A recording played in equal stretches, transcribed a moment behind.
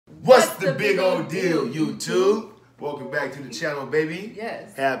What's the big old deal, YouTube? Welcome back to the channel, baby.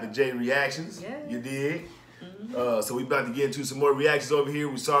 Yes. Happy J reactions. Yes. You did. So we about to get into some more reactions over here.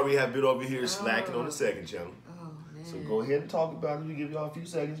 We sorry we have been over here slacking on the second channel. Oh, man. So go ahead and talk about it. We give y'all a few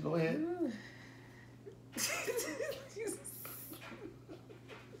seconds. Go ahead.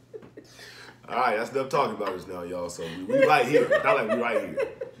 All right, that's enough talking about us now, y'all. So we right here. Not like we right here.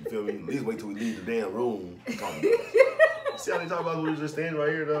 You feel me? At least wait till we leave the damn room. See how they talk about we just standing right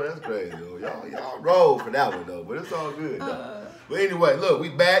here, though? That's crazy, though. Y'all roll for that one, though. But it's all good, though. But anyway, look, we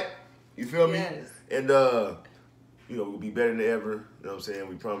back. You feel me? Yes. And, you know, we'll be better than ever. You know what I'm saying?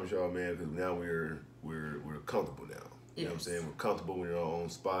 We promise y'all, man, because now we're comfortable now. You know what I'm saying? We're comfortable. We're in our own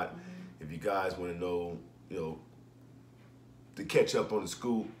spot. If you guys want to know, you know, to catch up on the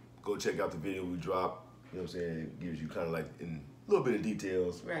scoop, go check out the video we dropped. You know what I'm saying? It gives you kind of like in a little bit of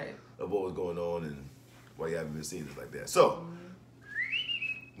details of what was going on and why you haven't been seeing this like that. So,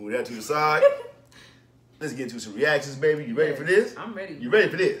 move that to the side. Let's get into some reactions, baby. You ready for this? I'm ready. You ready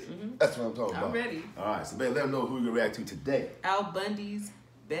for this? That's what I'm talking about. I'm ready. All right, so baby, let them know who we're going to react to today. Al Bundy's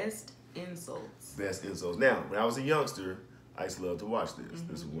best insults. Best insults. Now, when I was a youngster, I used to love to watch this.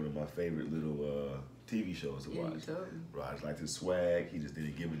 This was one of my favorite little TV shows to watch. Right, I just liked his swag. He just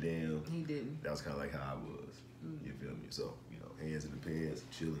didn't give a damn. He didn't. That was kind of like how I was. You feel me? So, you know, hands in the pants,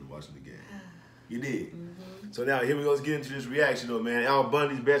 chilling, watching the game. You did. So now, here we go. Let's get into this reaction, though, man. Al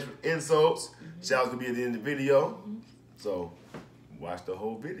Bundy's best insults. Shout's going to be at the end of the video. So, watch the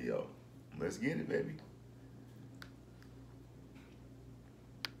whole video. Let's get it, baby.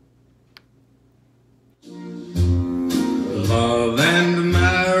 Love and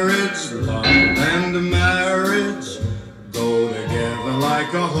marriage go together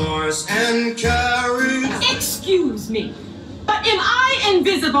like a horse and carriage. Excuse me, but am I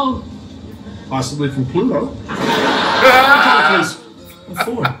invisible? Possibly from Pluto. What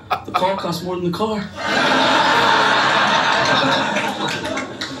for? The car costs more than the car.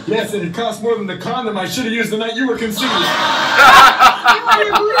 Yes, and it costs more than the condom I should have used the night you were conceived.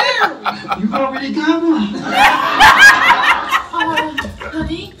 You already got one.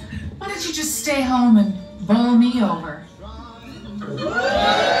 Honey, why don't you just stay home and bowl me over?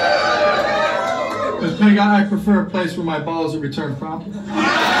 Miss Peg, I prefer a place where my balls are returned promptly.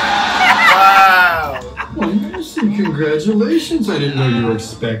 Wow. Well, listen, congratulations. I didn't know you were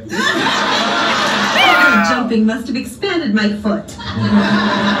expecting. Jumping must have expanded my foot.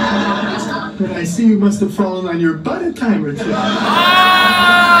 But I see you must have fallen on your butt a time or two. How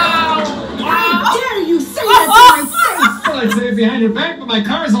dare you say that to my face? Well, I'd say it behind your back, but my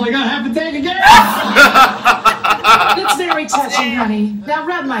car's only got half a tank of gas. That's very touching, honey. Now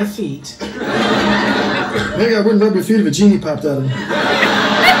rub my feet. Maybe I wouldn't rub your feet if a genie popped out of them.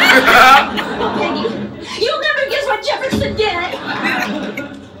 Peggy, you'll never guess what Jefferson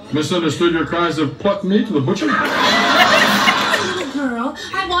did. Misunderstood your cries of pluck me to the butcher? Little girl,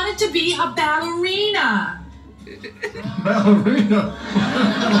 I wanted to be a ballerina. Ballerina?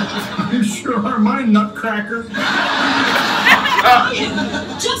 You sure are my nutcracker.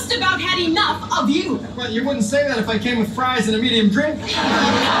 Just about had enough of you. Well, you wouldn't say that if I came with fries and a medium drink.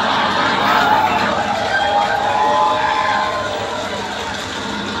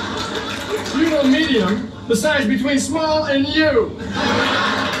 You know medium, the size between small and you.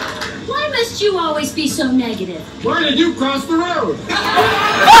 Why must you always be so negative? Why did you cross the road?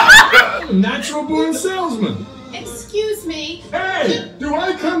 Natural born salesman. Excuse me. Hey, do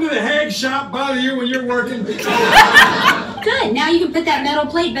I come to the hag shop bother you when you're working? Good, now you can put that metal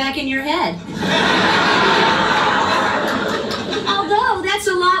plate back in your head. Although, that's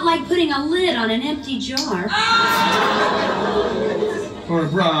a lot like putting a lid on an empty jar. Or a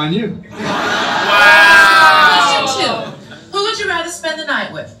bra on you. Question 2. Who would you rather spend the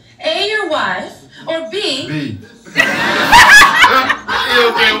night with? A, your wife, or B? B. Okay,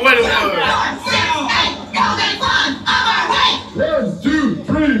 what is it? 1, 2,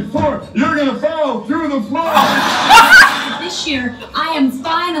 3, 4. You're gonna fall through the floor. This year, I am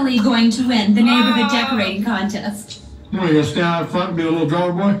finally going to win the neighborhood decorating contest. What, you gonna stand out front and be a little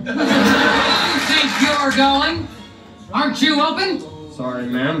drummer boy? You think you're going? Aren't you open? Sorry,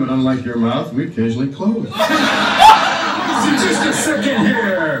 ma'am, but unlike your mouth, we occasionally close. Just a second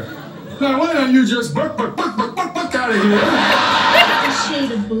here. Now, why don't you just buck out of here? A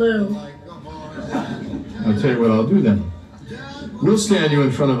shade of blue. I'll tell you what I'll do then. We'll stand you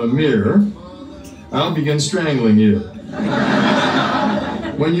in front of a mirror. I'll begin strangling you.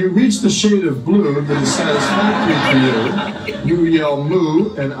 When you reach the shade of blue that is satisfactory to you, you yell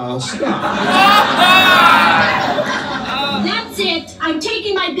moo and I'll stop. That's it. I'm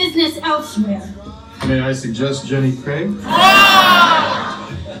taking my business elsewhere. May I suggest Jenny Craig?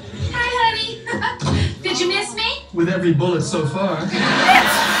 with every bullet so far.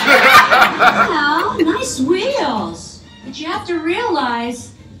 Well, nice wheels. But you have to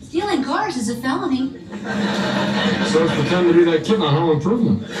realize, stealing cars is a felony. So it's pretend to be that kid on Home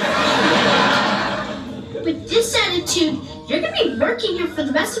Improvement. With this attitude, you're gonna be working here for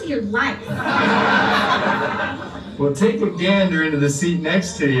the rest of your life. Well, take a gander into the seat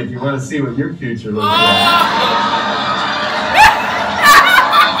next to you if you want to see what your future looks like.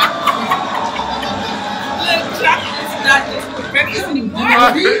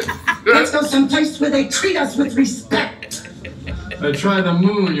 Let's go someplace where they treat us with respect. I tried the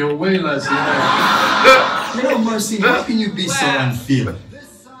moon your way last night. You know, Marcy, how can you be so unfeeling?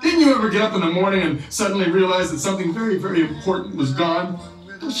 Didn't you ever get up in the morning and suddenly realize that something very, very important was gone?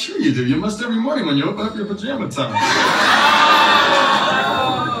 Well, sure you do. You must every morning when you open up your pajama top.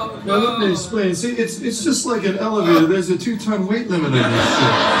 Now, let me explain. See, it's just like an elevator. There's a 2-ton weight limit on this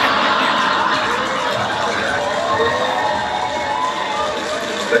shit.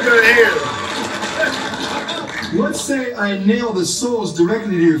 Look at her hair. Let's say I nail the soles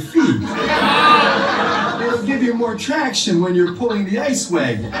directly to your feet. It'll give you more traction when you're pulling the ice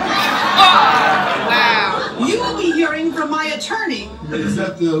wagon. Wow. You will be hearing from my attorney. Is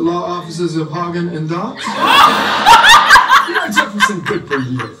that the law offices of Hagen and Dobbs? You know, Jefferson, good for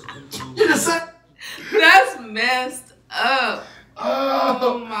you. You decide. That's messed up.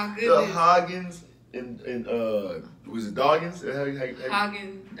 Oh my goodness. The Hagens and was it Doggins?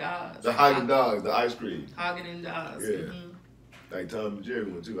 Hagen Dogs. The Hagen Dogs, the ice cream. Hagen and Dogs. Yeah. Like Tom and Jerry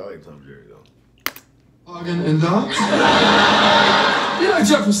one too. I like Tom and Jerry though. Hagen and Dobbs? You know,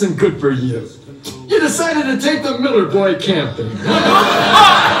 Jefferson, good for you. You decided to take the Miller boy camping. Hey,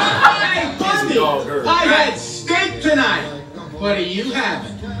 Bundy! I had steak tonight. What are you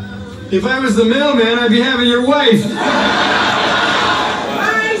having? If I was the mailman, I'd be having your wife.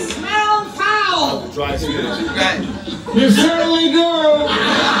 I smell foul! Dry spinach. You certainly do.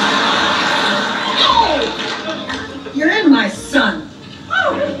 Oh! You're in my son.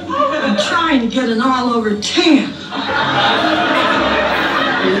 I'm trying to get an all-over tan.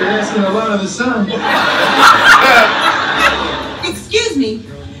 You're asking a lot of the sun. Excuse me,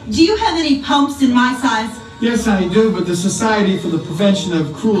 do you have any pumps in my size? Yes, I do, but the Society for the Prevention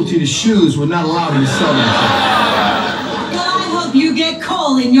of Cruelty to Shoes would not allow me to sell them. Well, I hope you get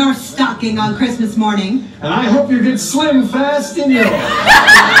coal in your stocking on Christmas morning. And I hope you get slim fast in yours.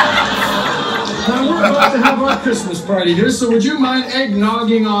 Now, we're about to have our Christmas party here, so would you mind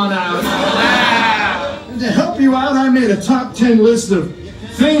eggnogging on out? And to help you out, I made a top 10 list of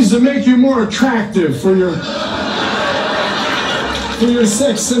things to make you more attractive for your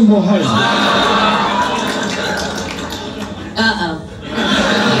sex symbol husband.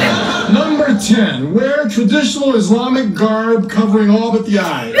 Number 10, wear traditional Islamic garb covering all but the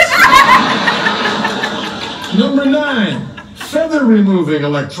eyes. Number 9, feather removing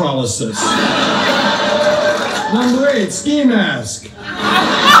electrolysis. Number 8, ski mask.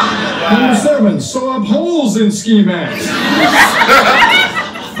 Number 7, sew up holes in ski mask.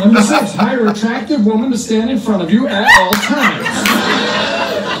 Number 6, hire an attractive woman to stand in front of you at all times.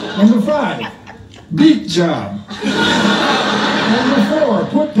 Number 5, beat job. Number 4,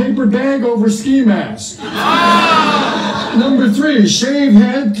 put paper bag over ski mask. Number 3, shave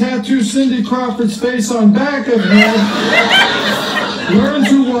head, tattoo Cindy Crawford's face on back of head. Learn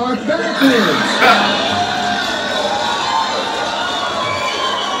to walk backwards.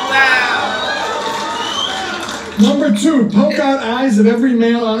 Number 2, poke out eyes of every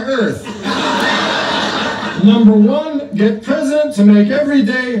male on earth. Number 1, get present to make every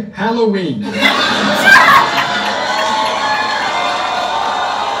day Halloween.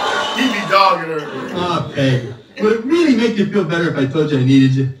 He be dogging her. Ah, Peg. Would it really make you feel better if I told you I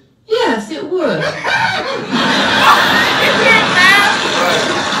needed you? Yes, it would.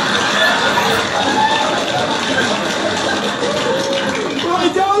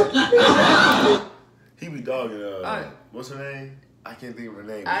 He be dogging what's her name? I can't think of her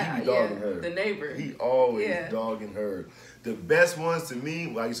name. He be dogging her. The neighbor. He always dogging her. The best ones to me,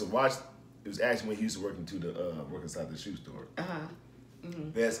 when I used to watch, it was actually when he used to work inside the shoe store.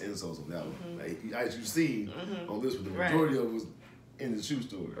 Best insults on that one. Like, as you see on this one, the majority of it was in the shoe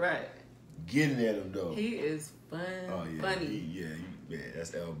store. Right. Getting at him though. He is funny. Man,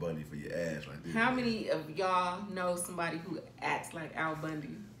 that's Al Bundy for your ass right there. How many of y'all know somebody who acts like Al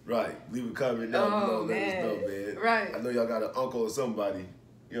Bundy? Right. Leave a comment down below. Let us know, man. Right. I know y'all got an uncle or somebody.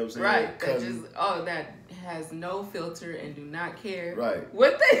 You know what I'm saying? Right. That has no filter and do not care. Right.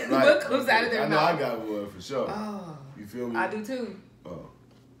 What comes out of their mouth. I know I got one for sure. Oh. You feel me? I do too. Oh.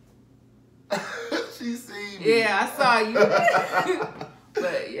 She seen me. Yeah, I saw you.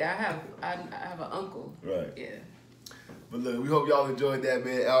 But yeah, I have an uncle. Right. Yeah. But look, we hope y'all enjoyed that,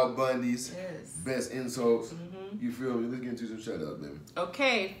 man. Al Bundy's best insults. You feel me? Let's get into some shout outs, baby.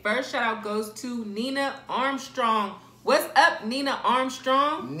 Okay, first shout out goes to Nina Armstrong. What's up, Nina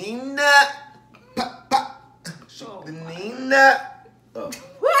Armstrong? Nina! Nina! Oh.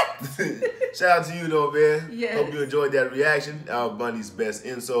 What? Shout out to you, though, man. Yes. Hope you enjoyed that reaction. Al Bundy's best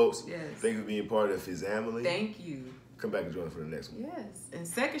insults. Yes. Thank you for being part of his family. Thank you. Come back and join us for the next one. Yes. And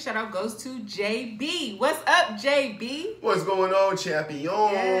second shout out goes to JB. What's up, JB? What's going on, champion?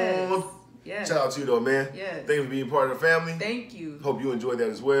 Yes. Yes. Shout out to you, though, man. Yes. Thank you for being part of the family. Thank you. Hope you enjoyed that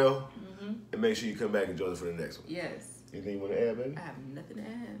as well. And make sure you come back and join us for the next one. Yes. Anything you want to add, baby? I have nothing to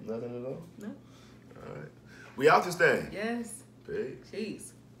add. Nothing at all? No. All right. We out this thing. Yes. Peace.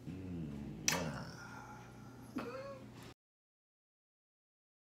 Peace.